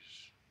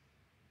realities.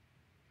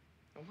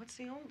 Well, what's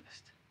the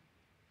oldest?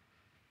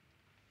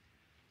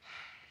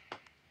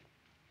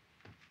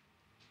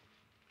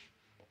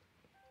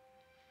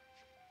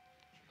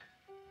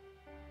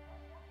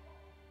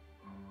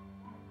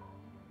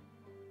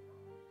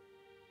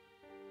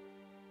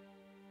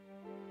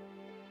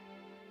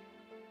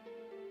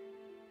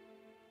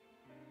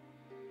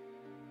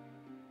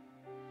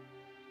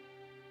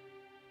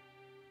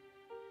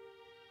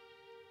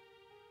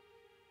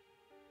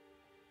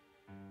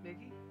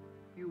 Mickey,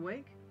 you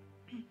awake?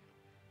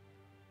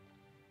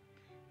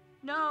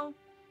 No.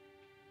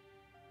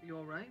 You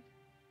all right?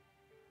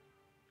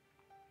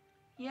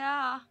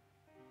 Yeah.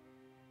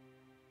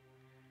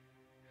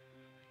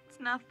 It's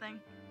nothing.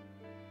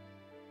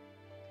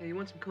 Hey, you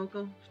want some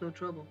cocoa? It's no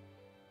trouble.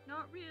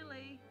 Not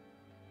really.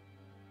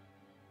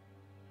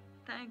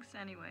 Thanks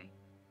anyway.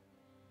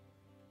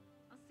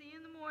 I'll see you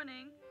in the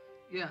morning.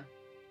 Yeah.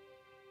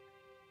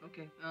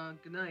 Okay,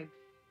 good night.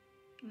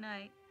 Good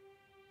night.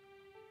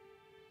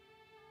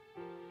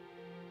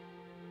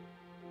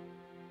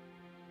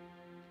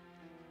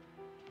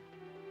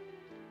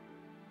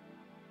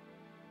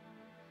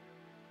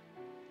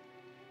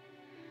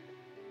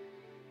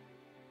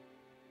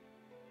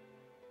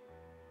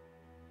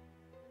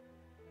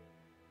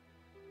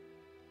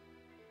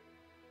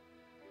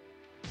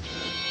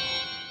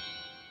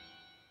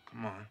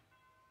 Come on.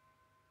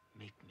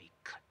 Make me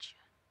cut you.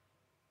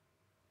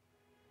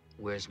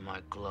 Where's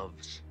my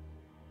gloves?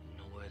 You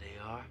know where they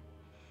are?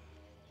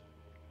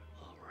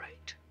 All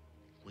right.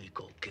 We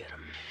go get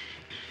them.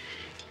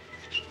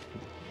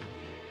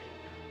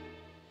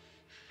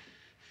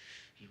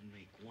 You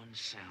make one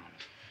sound.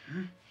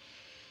 And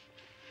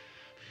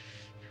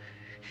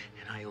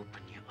I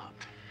open you up.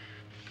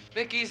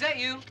 Mickey, is that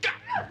you?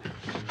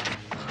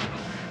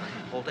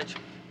 Hold it.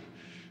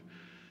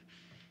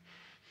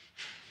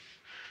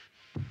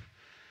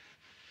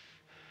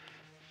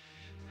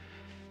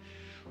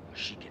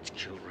 She gets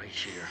killed right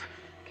here.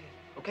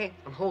 Okay,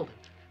 I'm holding.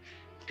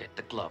 Get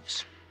the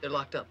gloves. They're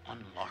locked up.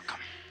 Unlock them.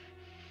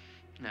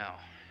 Now,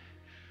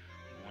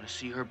 you want to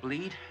see her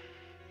bleed?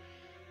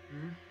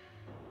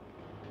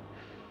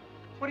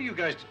 What are you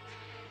guys...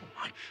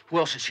 Who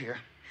else is here?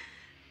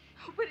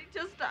 Oh, but he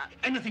just died.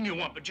 Anything you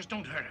want, but just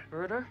don't hurt her.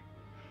 Hurt her?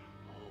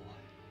 Oh.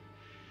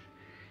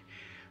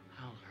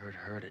 I'll hurt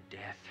her to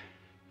death.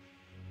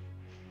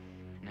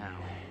 Now,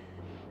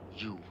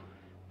 you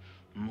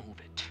move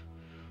it.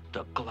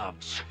 The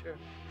gloves.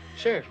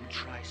 Sure. You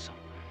try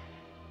something.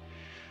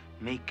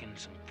 Making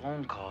some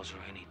phone calls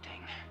or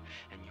anything,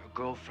 and your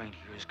girlfriend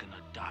here is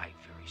gonna die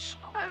very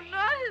slowly. I'm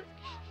not his...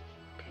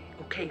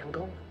 Okay, I'm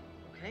going,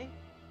 okay?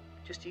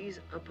 Just ease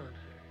up on her.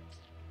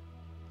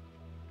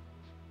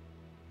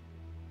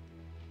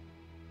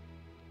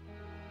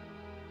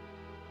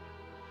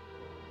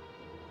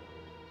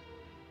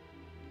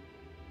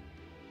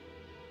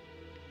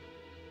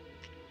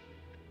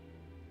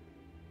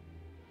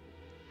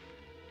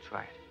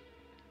 Try it.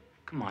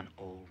 Come on,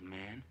 old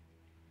man.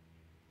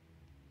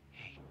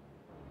 Hey,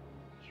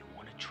 you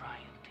want to try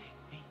and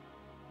take me?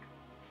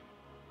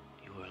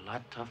 You were a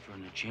lot tougher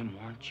in the gym,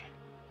 weren't you?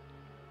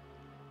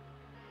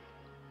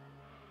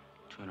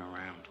 Turn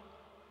around.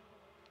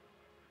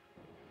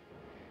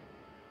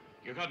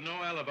 You got no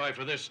alibi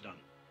for this, Dunn.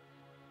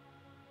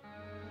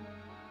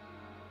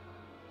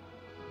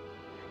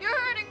 You're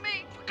hurting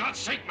me. For God's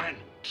sake, man!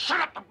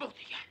 Shut up, the both of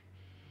you.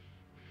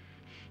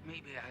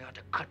 Maybe I ought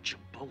to cut you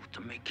both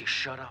to make you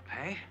shut up,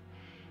 hey?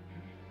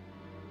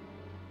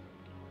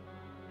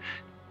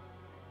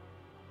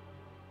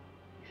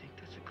 You think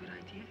that's a good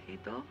idea, hey,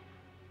 doll?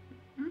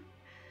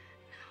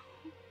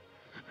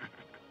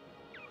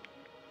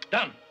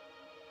 Dunn!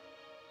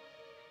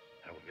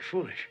 That would be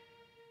foolish.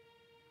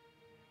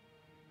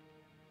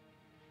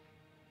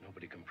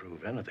 Nobody can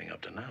prove anything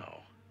up to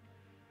now.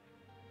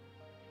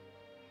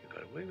 You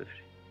got away with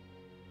it.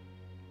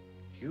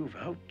 You've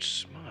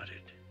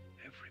outsmarted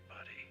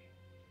everybody.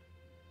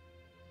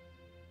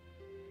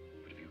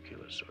 But if you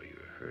kill us or you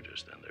hurt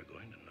us, then they're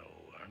going to know,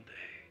 aren't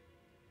they?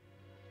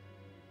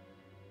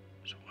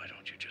 So why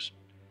don't you just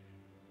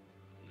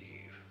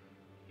leave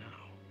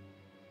now?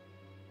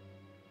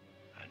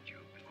 And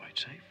you'll be quite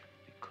safe.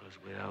 Because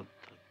without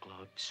the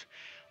gloves,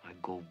 I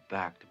go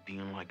back to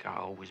being like I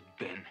always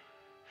been.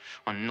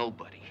 A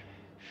nobody.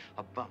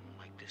 A bum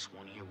like this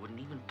one here wouldn't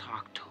even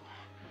talk to.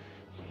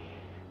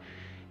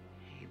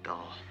 Hey,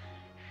 doll.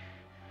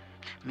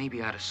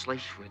 Maybe I ought to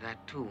slice for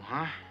that too,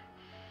 huh?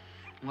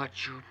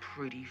 Watch your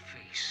pretty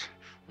face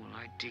while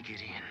I dig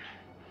it in.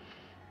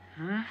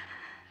 Huh?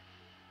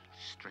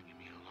 Stringing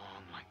me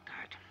along like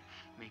that,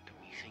 making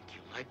me think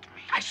you liked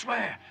me. I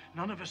swear,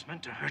 none of us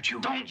meant to hurt you.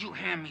 Don't you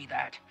hand me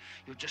that.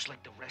 You're just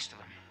like the rest of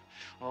them.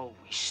 Always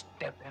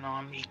stepping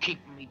on me,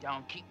 keeping me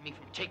down, keeping me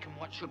from taking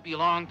what should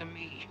belong to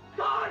me.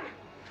 Don!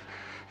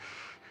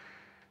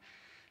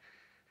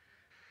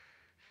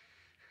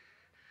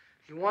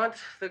 You want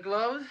the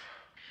gloves?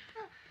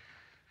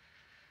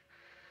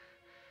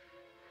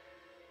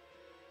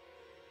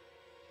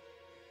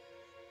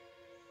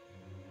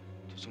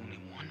 There's only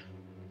one.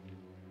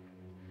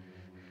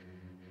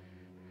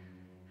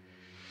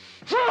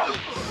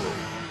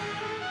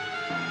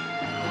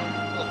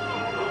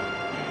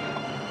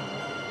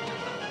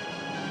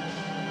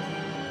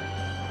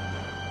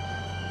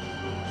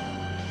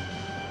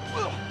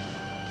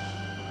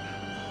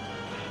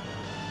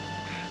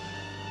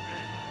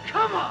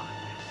 Come on!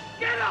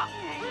 Get up!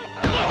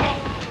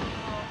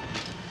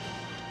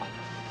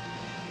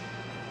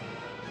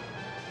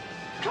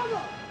 Come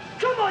on!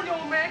 Come on, you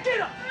old man!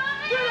 Get up!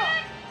 Get up!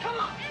 Come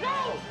on!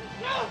 No!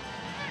 No!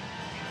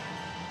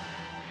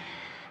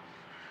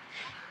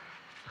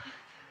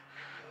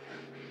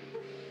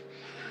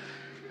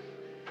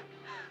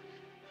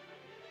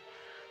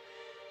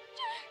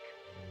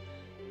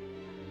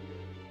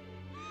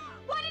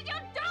 Why did you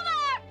do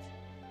that?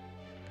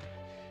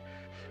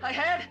 I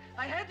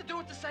had to do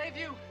it to save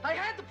you. I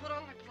had to put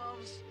on the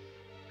gloves.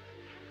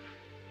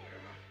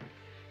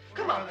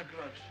 Come on. The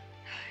gloves.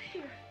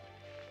 Here.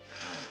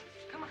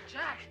 Come on,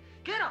 Jack.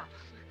 Get up.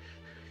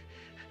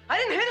 I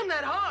didn't hit him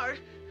that hard.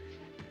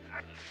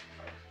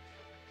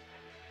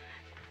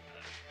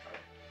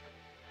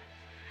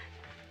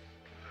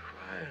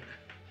 Ryan,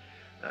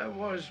 that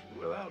was,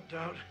 without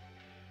doubt,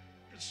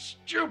 the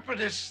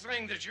stupidest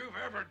thing that you've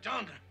ever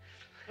done.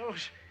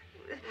 Those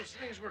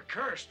things were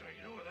cursed. Don't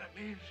you know what that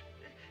means?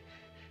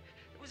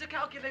 It was a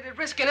calculated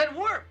risk, and it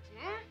worked.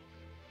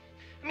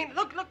 I mean,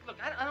 look.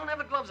 I don't have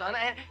the gloves on,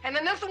 and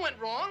then nothing went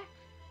wrong.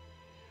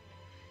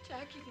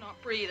 Jack, he's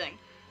not breathing.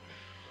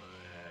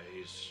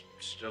 He's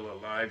still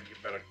alive. You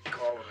better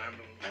call an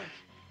ambulance.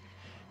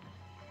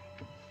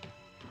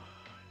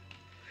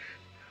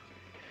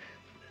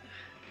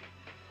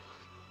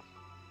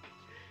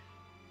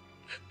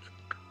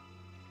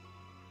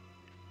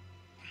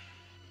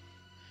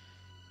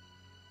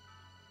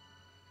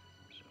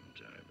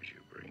 Sometimes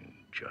you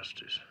bring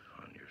justice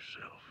on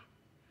yourself.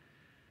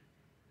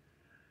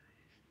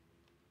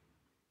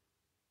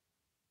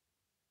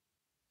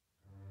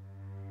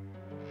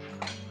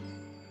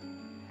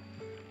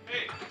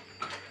 Hey,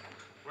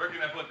 where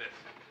can I put this?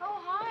 Oh,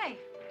 hi.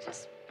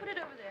 Just put it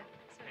over there.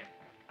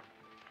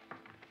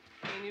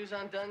 Any news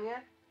on Dunn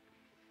yet?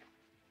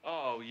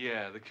 Oh,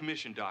 yeah, the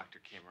commission doctor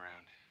came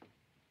around.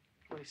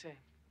 What'd he say?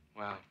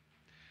 Well,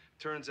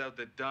 turns out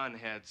that Dunn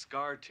had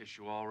scar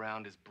tissue all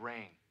around his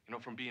brain, you know,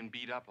 from being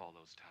beat up all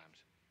those times.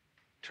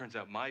 Turns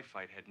out my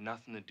fight had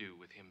nothing to do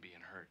with him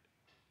being hurt.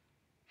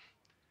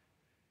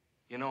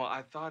 You know,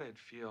 I thought I'd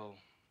feel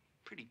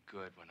pretty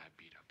good when I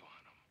beat up on him.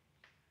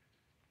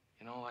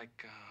 You know,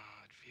 like,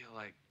 I'd feel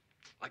like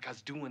I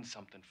was doing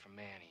something for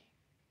Manny.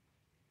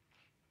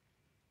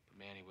 But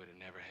Manny would have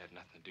never had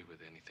nothing to do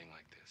with anything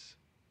like this.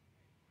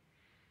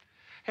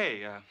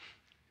 Hey,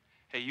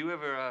 hey, you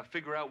ever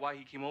figure out why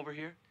he came over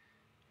here?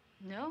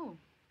 No.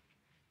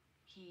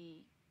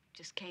 He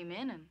just came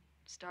in and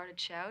started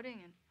shouting,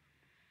 and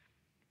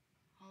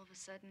all of a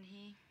sudden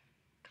he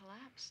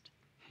collapsed.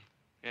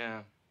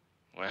 Yeah.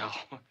 Well,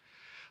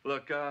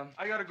 look,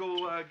 I gotta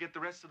go get the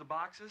rest of the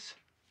boxes.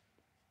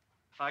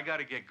 I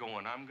gotta get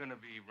going. I'm gonna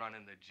be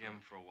running the gym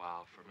for a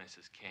while for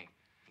Mrs. King.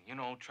 You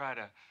know, try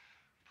to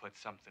put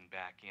something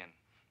back in,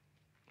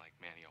 like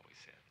Manny always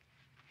said.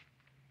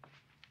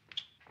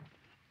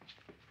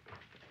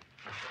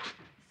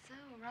 So,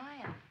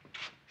 Ryan,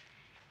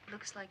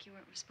 looks like you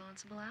weren't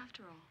responsible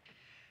after all.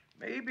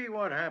 Maybe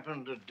what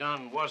happened to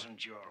Dunn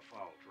wasn't your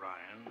fault,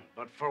 Ryan.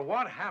 But for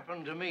what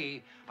happened to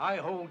me, I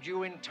hold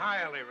you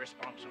entirely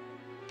responsible.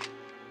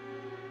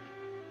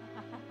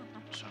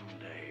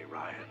 Someday,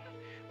 Ryan,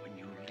 when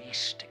you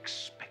least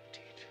expect